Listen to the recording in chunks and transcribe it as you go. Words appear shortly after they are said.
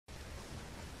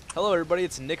Hello everybody,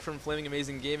 it's Nick from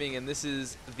FlamingAmazingGaming, and this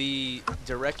is the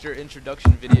director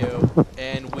introduction video,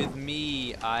 and with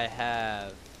me I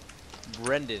have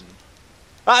Brendan.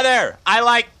 Hi there! I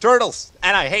like turtles,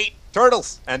 and I hate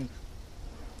turtles, and...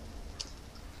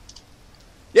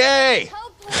 Yay!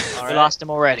 All We lost him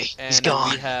already. And He's then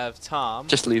gone. we have Tom.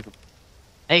 Just leave him.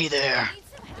 Hey there.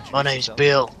 My name's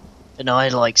Bill, and I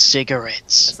like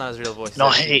cigarettes. That's not his real voice. And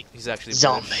I hate He's actually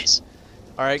zombies.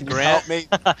 Alright, Grant, Help me.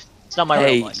 It's not my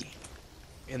real voice.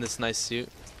 in this nice suit.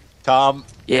 Tom,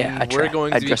 Yeah, And we're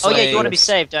going to be Oh yeah, playing- you want to be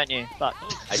saved, don't you? Fuck.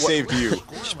 I saved you.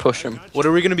 Just push him. What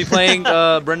are we going to be playing,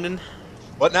 Brendan?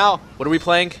 What now? What are we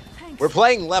playing? We're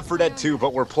playing Left 4 Dead 2,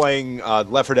 but we're playing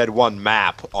Left 4 Dead 1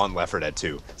 map on Left 4 Dead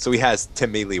 2. So he has 10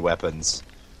 melee weapons.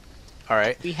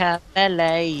 Alright. We have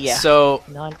LA. So,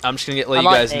 None. I'm just going to let I'm you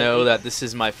on guys A. know that this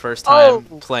is my first time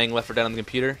Oh. playing Left 4 Dead on the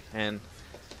computer, and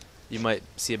you might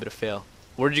see a bit of fail.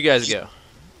 Where did you guys go?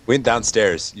 Went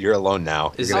downstairs. You're alone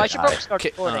now. Is You're Oh, gonna I should die. probably start Okay,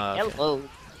 recording. okay. Hello.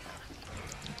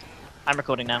 I'm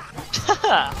recording now.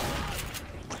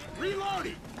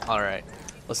 Alright,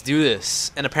 let's do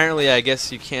this. And apparently, I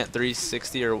guess you can't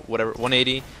 360 or whatever,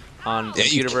 180 on Yeah,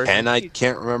 computer you version. can. I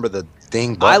can't remember the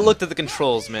thing. I looked at the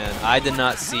controls, man. I did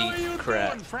not see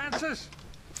crap. Francis?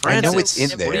 I know Francis,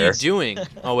 it's in what are you there. doing?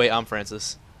 Oh wait, I'm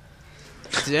Francis.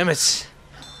 Damn it.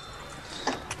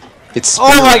 It's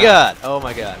Oh my god! Oh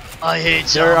my god. I hate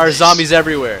zombies. There are zombies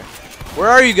everywhere. Where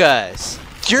are you guys?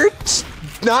 You're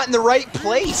not in the right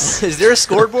place. Is there a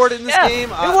scoreboard in this Yeah, game?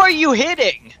 who are you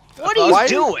hitting? What are Why- you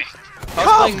doing? I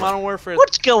was playing Modern Warfare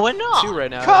What's going 2 on?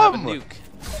 right now. Come. I have a nuke.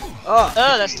 Oh,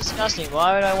 that's disgusting.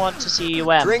 Why would I want to see you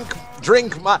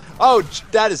Drink my... Oh,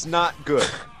 that is not good.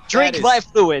 Drink That is- my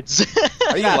fluids.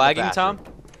 Are you Not the lagging, bathroom. Tom?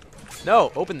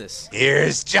 No, open this.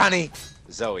 Here's Johnny.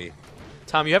 Zoe.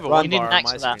 Tom, you have a You one need bar an on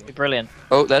axe my for that. Be screen. brilliant.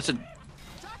 Oh, that's a.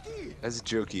 That's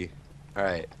jokey.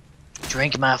 Alright.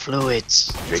 Drink my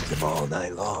fluids. Drink them all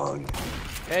night long.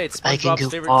 Hey, it's I can SpongeBob's go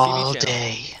favorite all TV channel.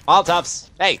 day. Molotovs.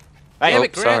 Hey. Hey. Damn Oh,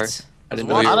 it, Grant. sorry. I didn't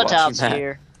know you were watching Molotovs that.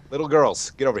 here. Little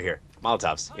girls, get over here.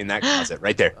 Molotovs in that closet,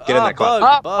 right there. Get in that Bug, closet.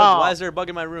 bug. Oh. Why is there a bug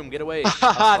in my room? Get away.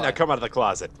 Now come out of the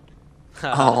closet.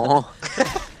 Oh,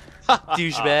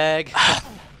 Douchebag.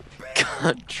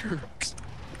 God, jerks.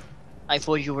 I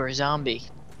thought you were a zombie.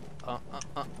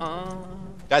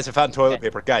 Guys, I found toilet Okay.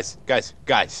 paper. Guys.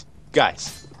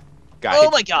 Oh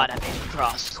my god, I made it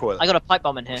across. Toilet. I got a pipe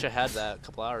bomb in Wish I here. had that a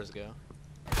couple hours ago.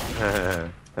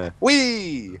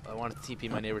 Wee! I wanted to TP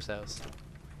my neighbor's house.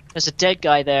 There's a dead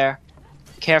guy there.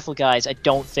 Careful, guys. I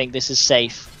don't think this is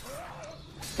safe.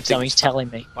 If somebody's telling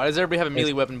me. Why does everybody have a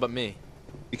melee weapon but me?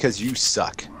 Because you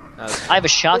suck. No, that's- I have a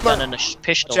shotgun and a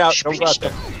pistol. Watch out, don't go out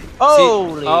there.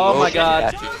 Holy! oh my shit.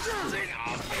 god.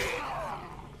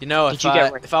 You know, Did if you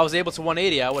get if I was able to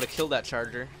 180, I would have killed that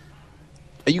charger.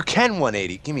 You can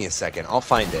 180. Give me a second. I'll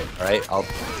find it, alright? I'll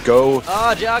go...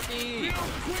 Ah, jockey!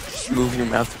 Just move your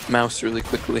mouse really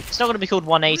quickly. It's not going to be called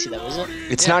 180 though, is it?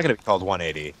 It's Yeah. not going to be called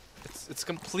 180. It's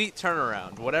complete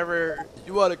turnaround. Whatever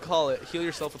you want to call it. Heal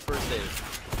yourself with first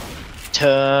aid.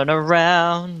 Turn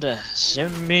around,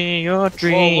 send me your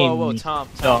dream. Whoa, whoa, whoa, Tom,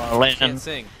 you darling. can't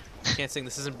sing. You can't sing.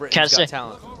 This isn't Britain's Can't Got sing.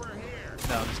 Talent.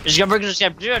 No, I'm just Just gonna bring this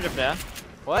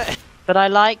what? But I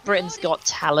like Britain's Got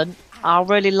Talent. I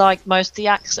really like most of the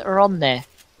acts that are on there.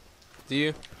 Do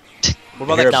you? What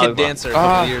about Hear that about kid it. dancer a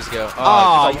couple of years ago?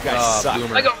 Oh, you guys suck.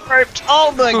 boomer. I got raped.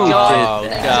 Oh my Who god. Oh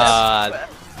did god.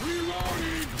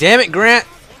 Damn it, Grant!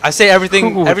 I say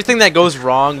everything Ooh. everything that goes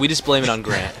wrong, we just blame it on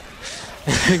Grant.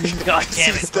 God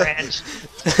damn it, Grant.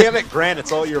 Damn it, Grant,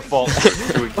 it's all your fault.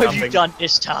 Doing What have you nothing. done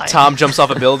this time? Tom jumps off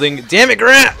a building. Damn it,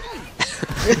 Grant!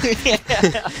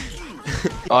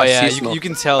 Oh yeah, see you smoke.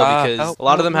 can tell because help, a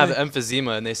lot of them have help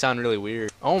emphysema and they sound really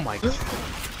weird. Oh my god.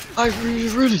 I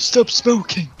really stopped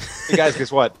smoking. Hey guys,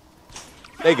 guess what?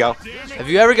 There you go. Have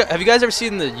you guys ever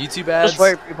seen the YouTube ads Just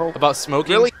wait, people. about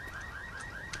smoking? Really?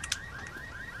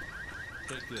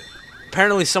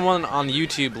 Apparently someone on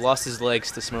YouTube lost his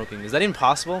legs to smoking. Is that even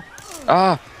possible?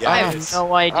 Ah, Yeah, I it have is.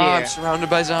 no idea. I'm surrounded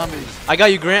by zombies. I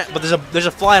got you, Grant, but there's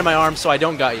a fly in my arm, so I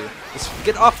don't got you. Just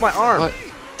get off my arm. What?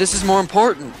 This is more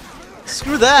important.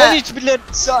 Screw I that. need to be let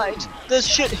inside. There's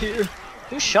shit here.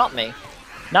 Who shot me?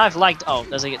 Now I've lagged. Oh,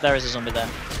 there is a zombie there.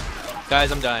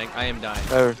 Guys, I'm dying. I am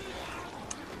dying.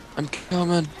 I'm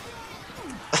coming.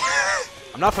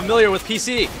 I'm not familiar with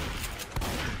PC.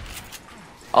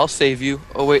 I'll save you.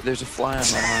 Oh wait, there's a fly on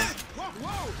my arm.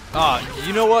 Oh,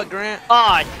 you know what, Grant?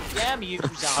 Ah, damn you,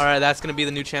 zombie. Alright, that's gonna be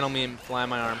the new channel meme, fly on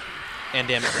my arm. And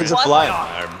damn it, There's Grant. a fly on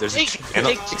my arm. There's a Take- channel.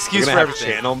 take- Excuse You're for gonna have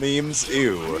everything. channel memes?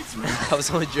 Ew. I was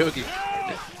only joking.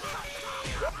 What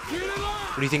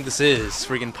do you think this is?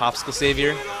 Freaking popsicle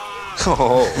savior?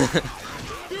 Oh.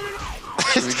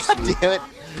 God damn it.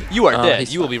 You are dead.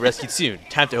 he's You will be rescued soon.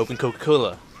 Time to open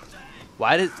Coca-Cola.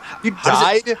 Why did You how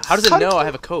does it- died? How does it know I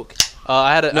have a Coke?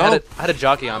 I had a No. I had a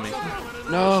jockey on me,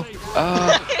 No.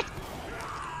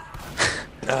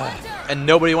 and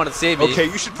nobody wanted to save me. Okay,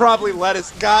 you should probably let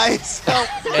us, guys.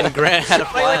 And Grant had a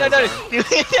fly. Wait, no.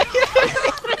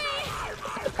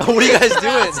 What are you guys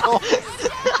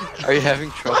doing? Are you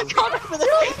having trouble?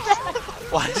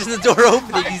 Why isn't the door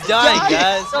opening? He's dying,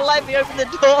 guys. Don't let me open the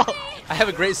door. I have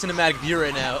a great cinematic view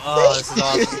right now. Oh, this is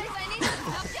awesome.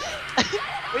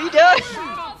 What are you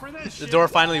doing? The door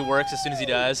finally works as soon as he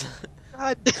dies.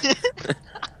 God.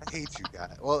 I hate you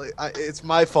guys. Well, it's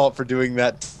my fault for doing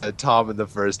that to Tom in the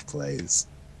first place.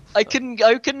 I couldn't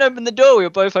open the door. We were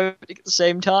both opening at the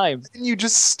same time Didn't you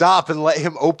just stop and let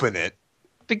him open it?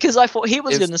 because I thought he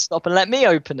was It's- going to stop and let me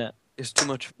open it. It's too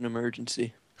much of an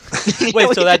emergency.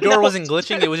 Wait, so that door No. wasn't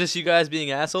glitching? It was just you guys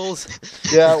being assholes?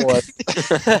 Yeah, it was.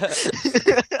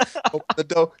 Open the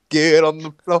door, get on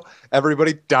the floor,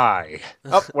 everybody die.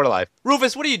 Oh, we're alive.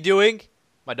 Rufus, what are you doing?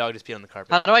 My dog just peed on the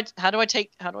carpet. How do I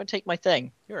take my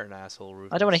thing? You're an asshole,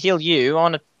 Rufus. I don't want to heal you.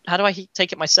 How do I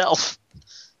take it myself?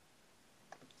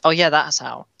 Oh yeah, that's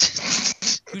how.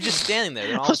 He was just standing there,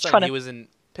 and all I of a was sudden trying he to- was in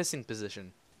pissing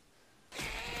position.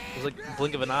 It was like a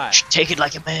blink of an eye. Take it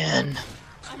like a man.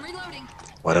 I'm reloading.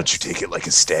 Why don't you take it like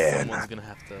a stand? Someone's gonna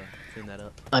have to clean that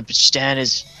up. My stand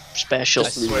is special. I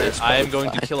swear, I am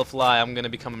going to kill a fly. I'm gonna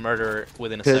become a murderer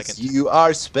within a Because second. you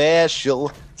are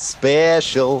special,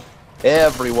 special.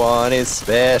 Everyone is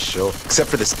special. Except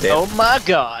for this Oh damn. my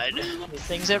god. There's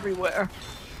things everywhere.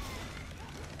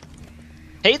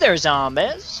 Hey there,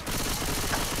 zombies.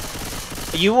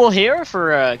 Are you all here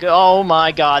for oh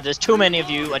my god, there's too many of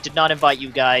you. I did not invite you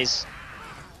guys.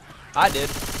 I did.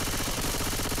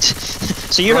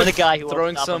 So you're the guy who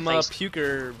Throwing opened up some on Facebook. puke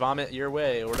or vomit your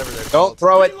way, or whatever they're Don't called.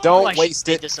 throw it. I Don't should waste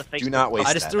make it. this a Do Facebook not waste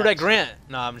I just that. threw it at Grant.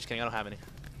 No, I'm just kidding. I don't have any.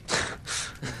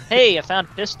 Hey, I found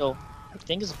a pistol. I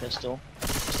think it's a pistol.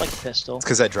 It's like a pistol. It's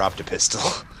because I dropped a pistol.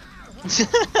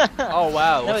 Oh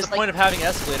wow, No, what's it's the like- point of having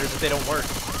escalators if they don't work?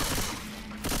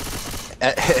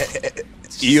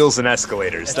 Eels and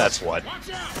escalators, that's what.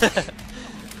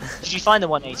 Did you find the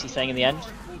 180 thing in the end?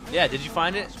 Yeah, did you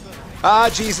find it? Ah,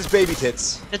 Jesus, baby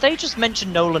tits. Did they just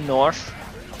mention Nolan North?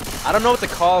 I don't know what to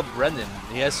call Brendan.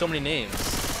 He has so many names.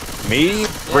 Me,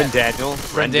 Bryn Daniel,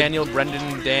 Daniel,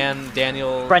 Brendan, Dan,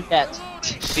 Daniel, Brendette.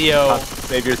 Theo.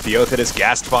 Savior Theothodos,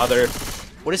 Gastfather.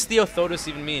 What does Theothodos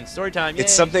even mean? Story time.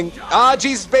 It's yay. something. Ah,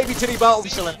 Jesus, baby titty balls.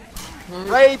 Excellent.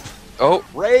 Rape, Oh,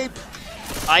 rape.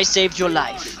 I saved your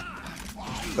life.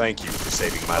 Thank you for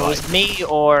saving my It was life. me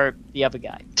or the other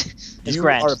guy. It's You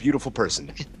Grant. are a beautiful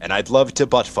person, and I'd love to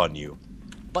butt fun you.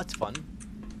 Butt fun.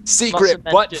 Secret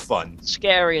meant butt to- fun.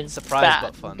 Scary and Surprise bad.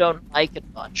 butt fun. Don't like it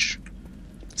much.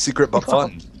 Secret butt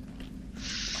fun.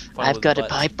 Fun I've with got the a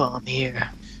butt. pipe bomb here.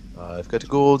 I've got a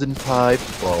golden pipe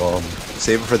bomb.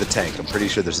 Save it for the tank. I'm pretty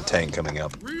sure there's a tank coming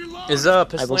up. Is I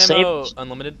pistol will save- ammo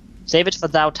unlimited? Save it for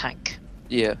thou tank.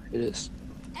 yeah, it is.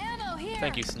 Ammo here.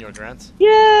 Thank you, Senor Grant.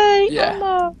 Yay! Yeah.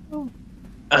 Ammo!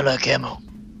 I like ammo.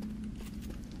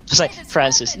 It's like,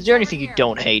 Francis, is there anything you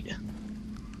don't hate?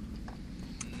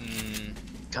 Mm,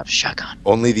 Got a shotgun.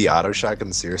 Only the auto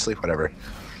shotgun? Seriously? Whatever.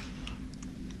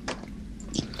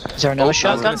 Is there another I was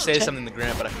shotgun? gonna say something to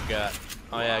Grant, but I forgot.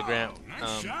 Oh yeah, Grant.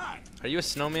 Are you a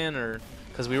snowman or?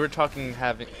 Because we were talking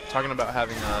about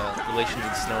having relations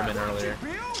with snowmen earlier.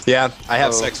 Yeah, I have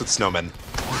Oh. sex with snowmen.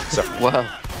 So, Wow.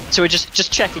 So we're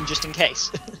just checking, just in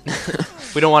case.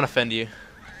 We don't want to offend you.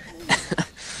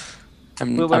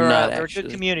 I'm we're not we're a actually.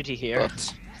 good community here.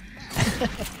 but-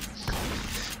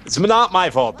 it's not my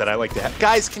fault that I like to have.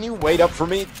 Guys, can you wait up for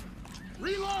me?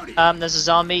 There's a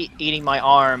zombie eating my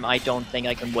arm. I don't think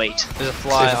I can wait. There's a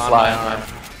fly There's a on fly my on arm.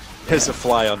 There's a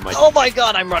fly on my. Oh my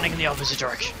god, I'm running in the opposite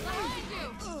direction.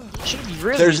 I should be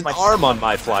really There's used an my arm on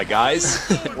my fly, guys.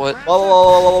 What?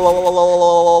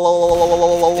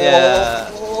 Yeah.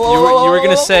 You were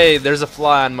gonna say there's a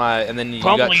fly on my, and then you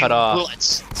got Crumbling cut off.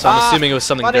 bullets. So I'm assuming it was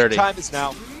something Running dirty. time is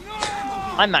now.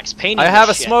 I'm Max Payne. I have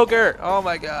a smoker. Oh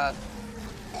my god.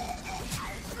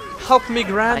 Help me,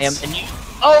 Grant. I am the new.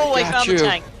 Oh, I Got found you. the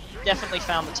tank. Definitely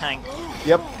found the tank.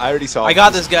 Yep, I already saw. I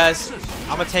got this, guys.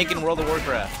 I'm a tank in World of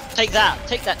Warcraft, Take that.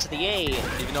 Take that to the aid.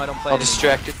 even though I don't play. I'll it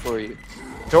distract it for you.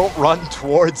 Don't run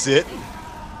towards it. anymore.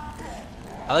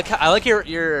 I like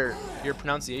your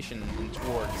pronunciation in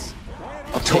towards.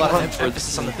 I'll There's a lot run of for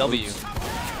emphasis on the W.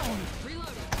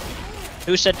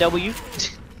 Who said W?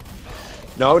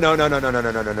 No.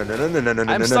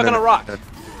 I'm stuck on a rock.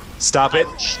 Stop it.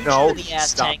 Shoot No. you in the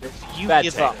ass, Stop tank. it. You Bad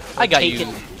give tank. up. I got Take you.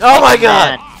 it. Oh my Take it,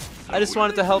 god! man. I just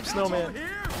wanted to help Snowman.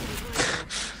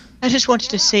 I just wanted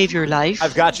to save your life.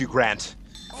 I've got you, Grant.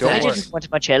 Don't I worry. didn't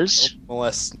want much else. Don't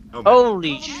molest Snowman.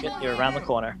 Holy shit, you're around the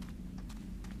corner.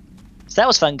 So that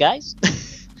was fun, guys.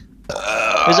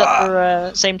 Who's up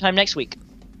for same time next week?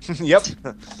 Yep,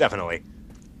 definitely.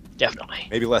 Definitely.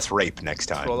 Maybe less rape next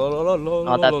time.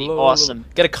 Oh, that'd be awesome.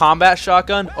 Get a combat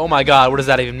shotgun? Oh my god, what does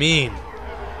that even mean?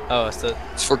 Oh, it's the.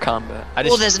 It's for combat. I Oh,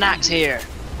 just. there's an axe here.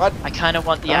 What? I kind of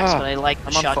want the axe, Ah, but I like the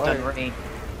I'm on shotgun fire. rain.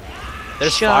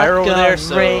 There's fire over there,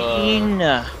 so.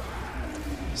 rain.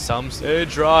 Some say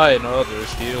dry and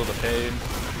others feel the pain.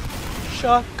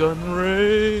 Shotgun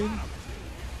rain.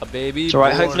 A baby. It's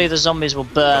alright, born. hopefully the zombies will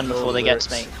burn No before they get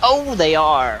to me. lyrics. Oh, they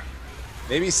are.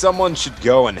 Maybe someone should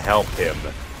go and help him.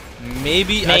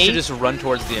 Maybe I Me? should just run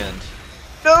towards the end.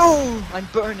 No! I'm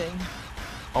burning.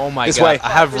 Oh my This god, way. I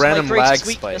have Here's my random greatest lag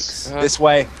weakness. spikes. This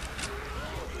way.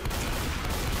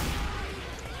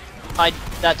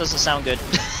 That doesn't sound good.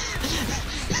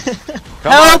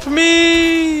 Come Help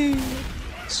me!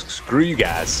 Screw you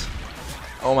guys.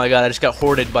 Oh my god, I just got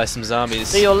hoarded by some zombies.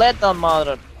 See you later,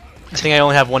 mother. I think I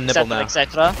only have one nipple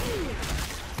Etc. now.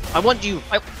 etc. I want you.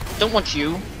 I don't want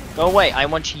you. Go away. I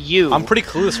want you. I'm pretty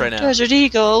clueless right now. Desert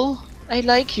Eagle. I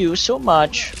like you so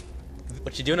much.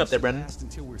 What you doing up there, Brendan?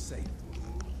 What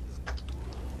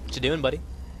you doing, buddy?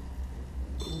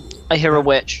 I hear a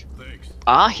witch.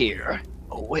 I hear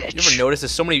a witch. You ever notice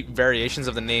there's so many variations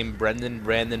of the name Brendan,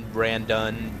 Brandon,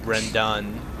 Brandon,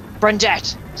 Brendan?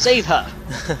 Brendette, save her.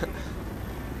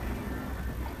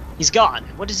 He's gone.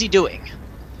 What is he doing?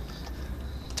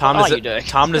 Tom What are doesn't. you doing?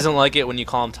 Tom doesn't like it when you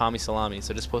call him Tommy Salami,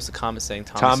 so just post a comment saying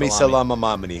Tommy, Tommy Salami.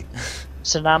 Salamamamani.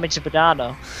 Salami to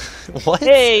banana. What?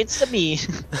 Hey, it's me.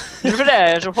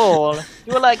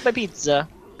 You like my pizza?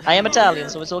 I am Italian,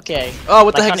 so it's okay. Oh,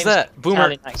 what the I heck can't is even that? speak Boomer.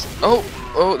 Italian accent.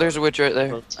 Oh, there's a witch right there.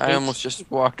 Well, I take- almost just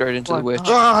walked right into the witch.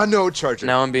 Ah, no charger.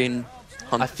 Now I'm being I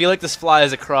hunted. feel like this fly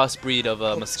is a crossbreed of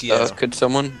a mosquito. Could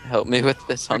someone help me with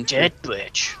this You're hunter? dead,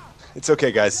 bitch. It's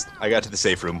okay, guys. I got to the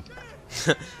safe room.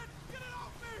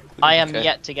 I am Okay.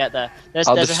 yet to get there. There's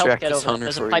I'll a help distract get this over. hunter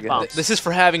There's for a you pipe bomb. guys. This is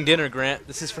for having dinner, Grant.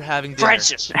 This is for having dinner.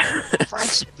 Francis!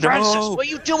 Francis! No. Francis! What are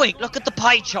you doing? Look at the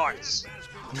pie charts!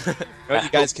 You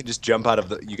guys can just jump out of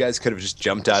the. You guys could have just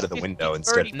jumped out of the window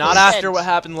instead. of- Not after what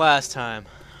happened last time.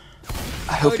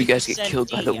 I hope you guys get 30%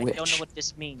 killed by the D. I don't know witch. what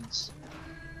this means.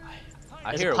 I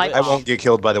There's a hear a pipe witch. I won't get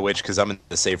killed by the witch because I'm in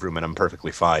the safe room and I'm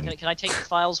perfectly fine. Can I take the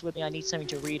files with me? I need something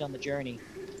to read on the journey.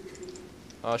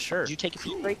 Oh, sure. Did you take a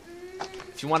peek, break?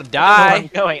 If you want to Where I'm die.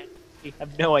 going. I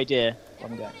have no idea where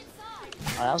I'm going.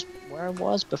 That was where I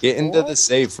was before. Get into the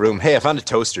safe room. Hey, I found a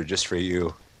toaster just for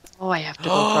you. Oh, I have to go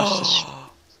across the street.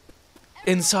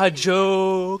 Inside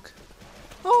joke.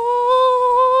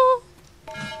 Oh.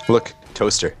 Look,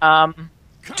 toaster.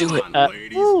 Do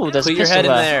it. Ooh, there's Put a your pistol head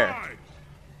in there. there.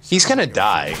 He's gonna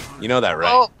die. You know that,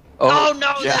 right? Oh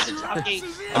no, yeah. there's a zombie!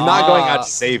 I'm not going out to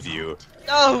save you.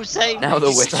 No, save me! Now the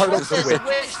You witch. startled the There's a witch.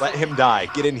 witch. Let him die.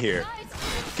 Get in here.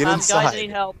 Get Guys, I inside. need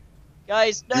help.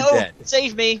 Guys, You're no! dead.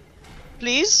 Save me!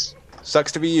 Please?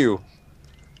 Sucks to be you.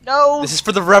 No! This is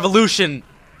for the revolution.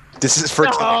 This is for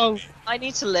killing No! me. I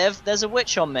need to live. There's a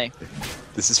witch on me.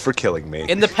 This is for killing me.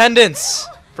 Independence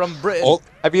from Britain. Oh,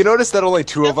 have you noticed that only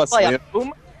two of us Fire. live?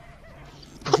 Boom.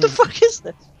 What the fuck is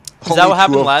this? Is that Only what two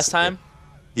happened of last us time? live.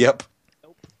 Yep.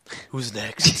 Who's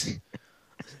next?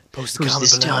 Post a Who's comment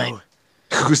this below. time?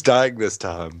 Who's dying this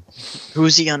time?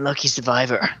 Who's the unlucky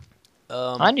survivor?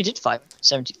 I only did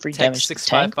 73 damage Text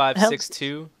to the tank.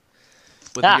 65562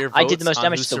 with Ah, your I did the votes most on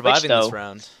damage who's to the witch, surviving this though.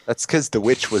 round. That's because the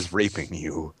witch was raping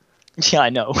you. Yeah, I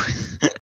know.